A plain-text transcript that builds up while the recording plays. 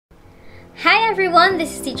Hi everyone,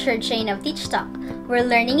 this is Teacher Jane of Teach Talk, where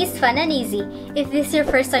learning is fun and easy. If this is your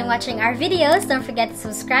first time watching our videos, don't forget to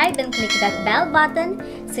subscribe and click that bell button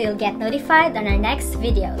so you'll get notified on our next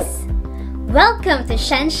videos. Welcome to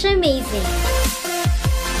Science Amazing!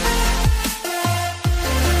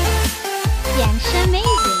 Science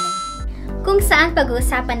Amazing! Kung saan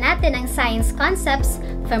pag-uusapan natin ang science concepts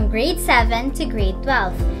from grade 7 to grade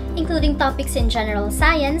 12, including topics in general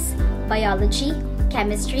science, biology,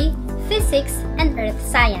 chemistry, physics, and earth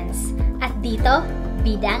science. At dito,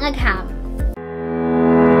 bida ang agham.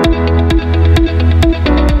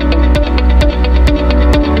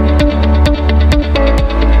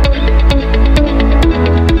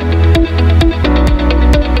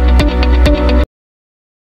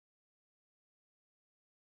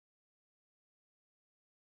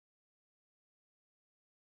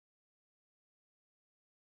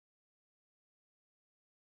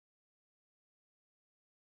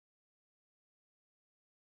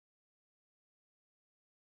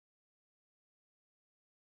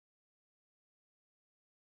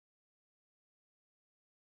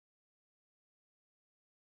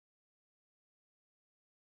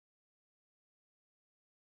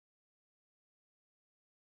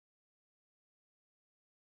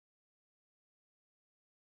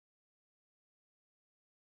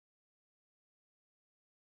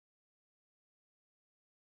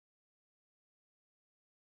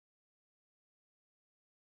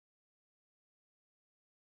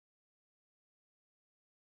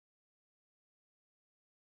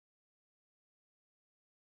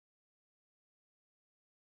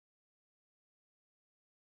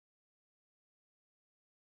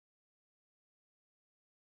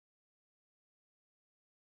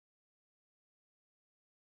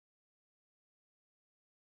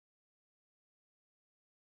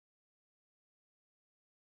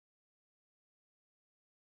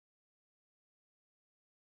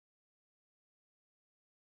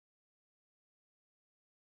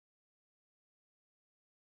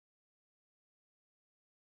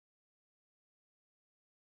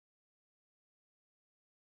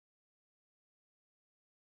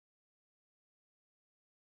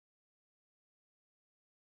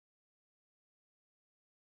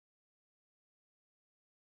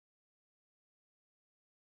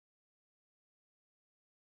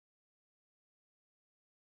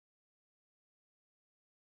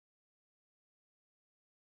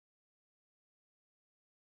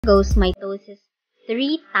 Goes mitosis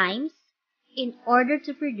 3 times in order to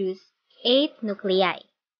produce 8 nuclei.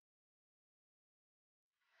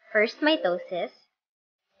 First mitosis,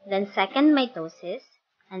 then second mitosis,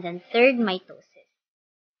 and then third mitosis.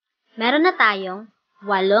 Meron na tayong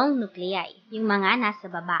 8 nuclei, yung mga nasa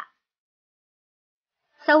baba.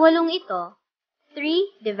 Sa 8 ito,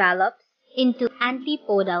 3 develops into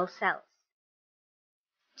antipodal cells.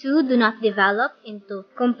 2 do not develop into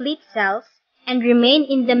complete cells and remain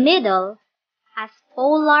in the middle as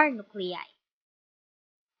polar nuclei.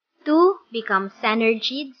 2 become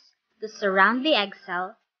synergids to surround the egg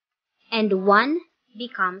cell, and 1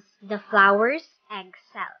 becomes the flower's egg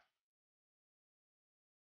cell.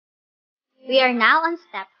 We are now on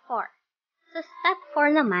step 4. Sa step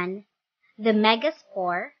 4 naman, the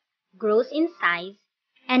megaspore grows in size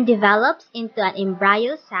and develops into an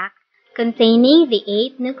embryo sac containing the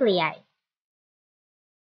 8 nuclei.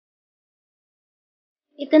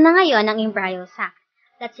 Ito na ngayon ang embryo sac.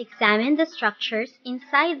 Let's examine the structures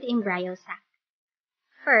inside the embryo sac.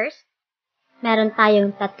 First, meron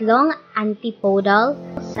tayong 3 antipodal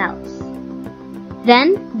cells.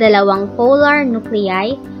 Then, 2 polar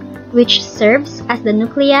nuclei which serves as the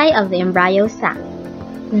nuclei of the embryo sac.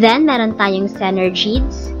 Then, meron tayong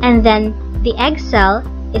synergids, and then the egg cell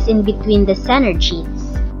is in between the synergids.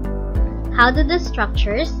 How do the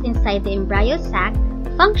structures inside the embryo sac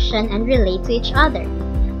function and relate to each other?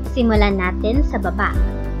 Simulan natin sa baba.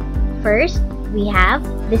 First, we have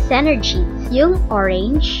the synergids. Yung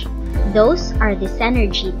orange, those are the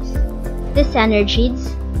synergids. The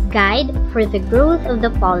synergids guide for the growth of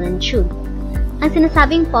the pollen tube. Ang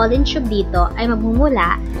sinasabing pollen tube dito ay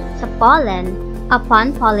magmumula sa pollen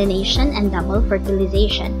upon pollination and double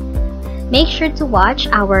fertilization. Make sure to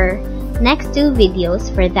watch our next 2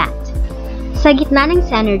 videos for that. Sa gitna ng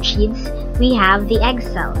synergids, we have the egg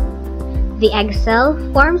cell. The egg cell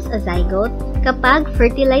forms a zygote kapag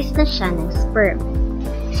fertilized na siya ng sperm.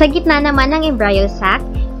 Sa gitna naman ng embryo sac,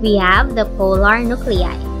 we have the polar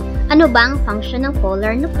nuclei. Ano bang function ng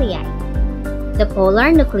polar nuclei? The polar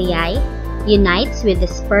nuclei unites with the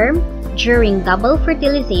sperm during double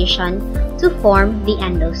fertilization to form the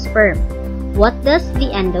endosperm. What does the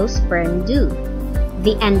endosperm do?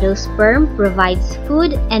 The endosperm provides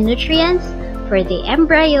food and nutrients for the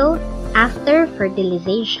embryo after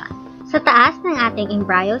fertilization. Sa taas ng ating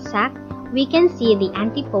embryo sac, we can see the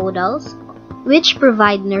antipodals, which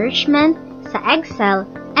provide nourishment sa egg cell,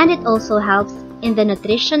 and it also helps in the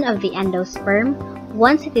nutrition of the endosperm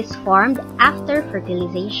once it is formed after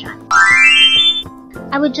fertilization.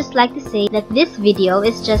 I would just like to say that this video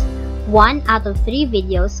is just 1 out of 3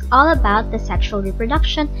 videos all about the sexual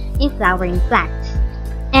reproduction in flowering plants.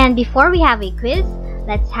 And before we have a quiz,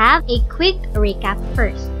 let's have a quick recap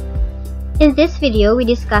first. In this video, we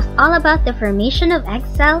discussed all about the formation of egg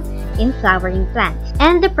cell in flowering plants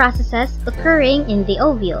and the processes occurring in the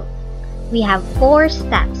ovule. We have 4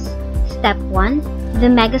 steps. Step 1, the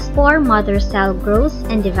megaspore mother cell grows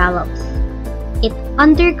and develops. It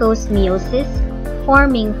undergoes meiosis,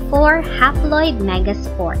 forming 4 haploid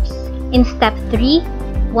megaspores. In step 3,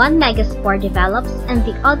 1 megaspore develops and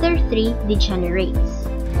the other 3 degenerates.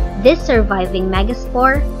 This surviving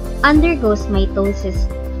megaspore undergoes mitosis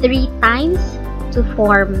 3 times to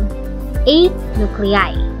form 8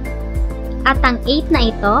 nuclei. At ang 8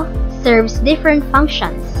 na ito serves different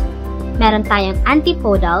functions. Meron tayong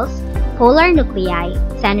antipodals, polar nuclei,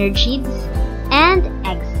 synergids, and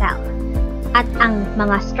egg cell. At ang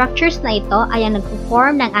mga structures na ito ay ang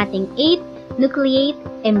nagpo-form ng ating 8 nucleate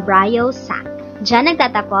embryo sac. Diyan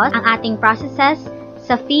nagtatapos ang ating processes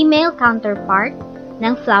sa female counterpart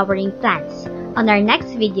ng flowering plants. On our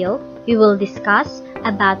next video, we will discuss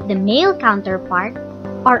about the male counterpart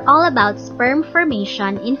or all about sperm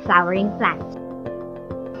formation in flowering plants.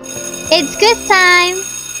 It's quiz time!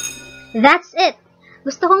 That's it!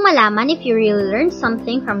 Gusto kong malaman if you really learned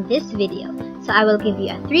something from this video. So I will give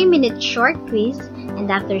you a 3-minute short quiz, and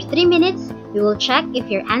after 3 minutes, we will check if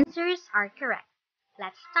your answers are correct.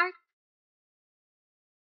 Let's start!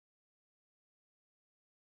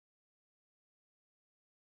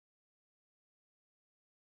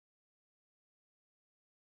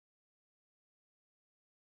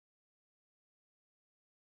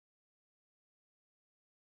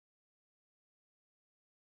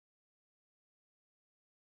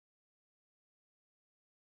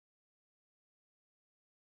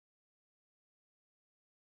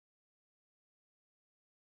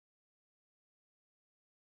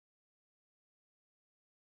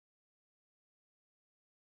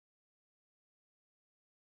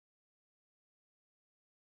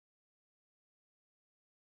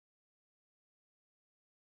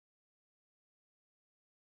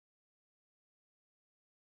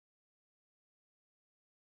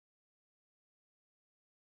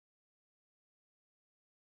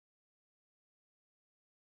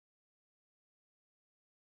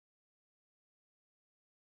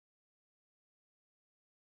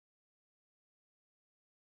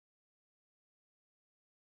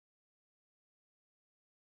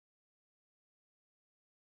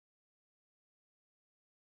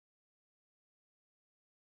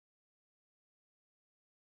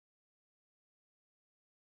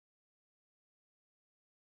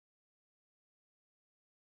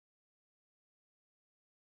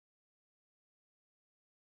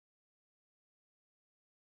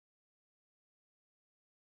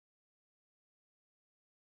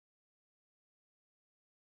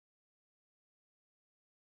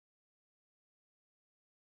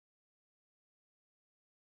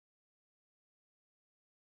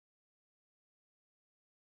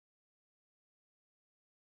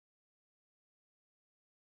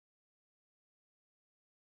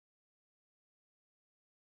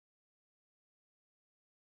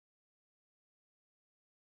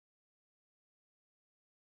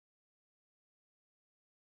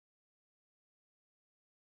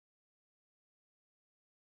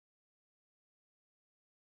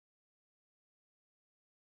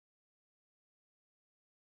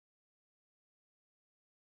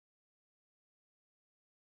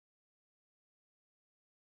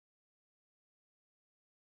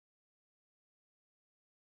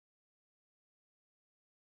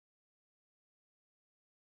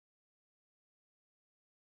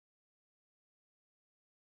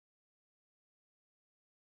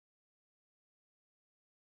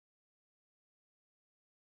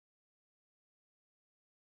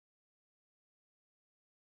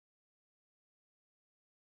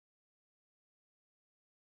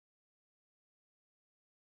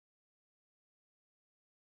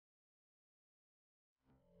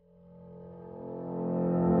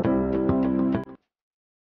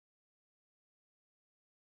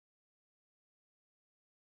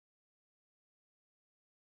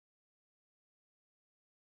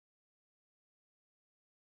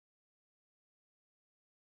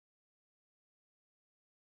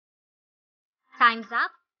 Time's up!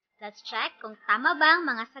 Let's check kung tama ba ang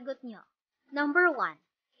mga sagot nyo. Number 1.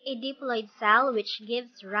 A diploid cell which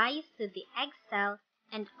gives rise to the egg cell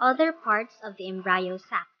and other parts of the embryo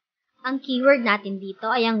sac. Ang keyword natin dito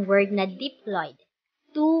ay ang word na diploid.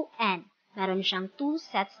 2N. Meron siyang 2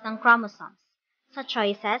 sets ng chromosomes. Sa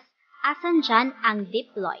choices, asan dyan ang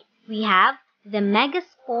diploid? We have the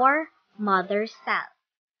megaspore mother cell.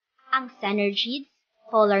 Ang synergids,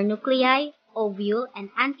 polar nuclei, ovule, and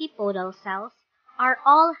antipodal cells are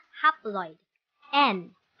all haploid.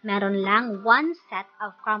 N. Meron lang 1 set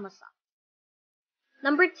of chromosomes.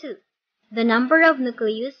 Number 2. The number of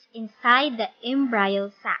nucleus inside the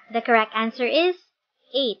embryo sac. The correct answer is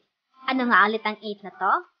 8. Ano nga ulit ang 8 na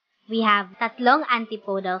to? We have 3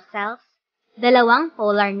 antipodal cells, 2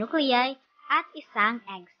 polar nuclei, at isang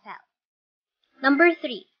egg cell. Number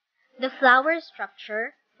 3. The flower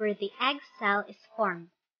structure where the egg cell is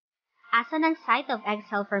formed. Asan ang site of egg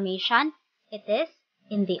cell formation? It is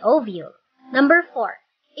in the ovule. Number 4.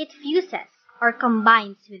 It fuses or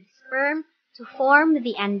combines with sperm to form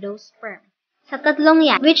the endosperm. Sa tatlong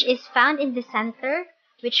yan, which is found in the center,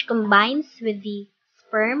 which combines with the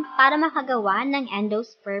sperm para makagawa ng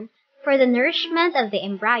endosperm for the nourishment of the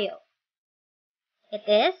embryo. It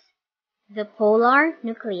is the polar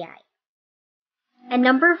nuclei. And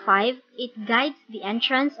number 5, it guides the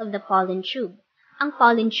entrance of the pollen tube. Ang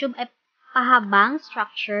pollen tube ay pahabang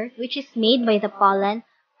structure which is made by the pollen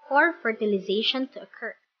for fertilization to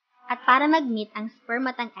occur. At para mag-meet ang sperm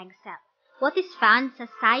at ang egg cell. What is found sa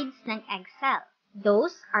sides ng egg cell?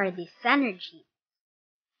 Those are the synergies.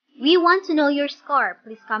 We want to know your score.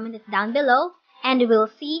 Please comment it down below and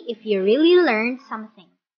we'll see if you really learned something.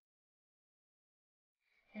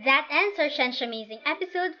 That ends our Science Amazing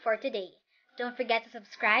episode for today. Don't forget to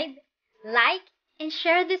subscribe, like, and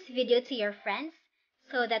share this video to your friends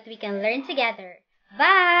so that we can learn together.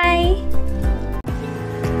 Bye!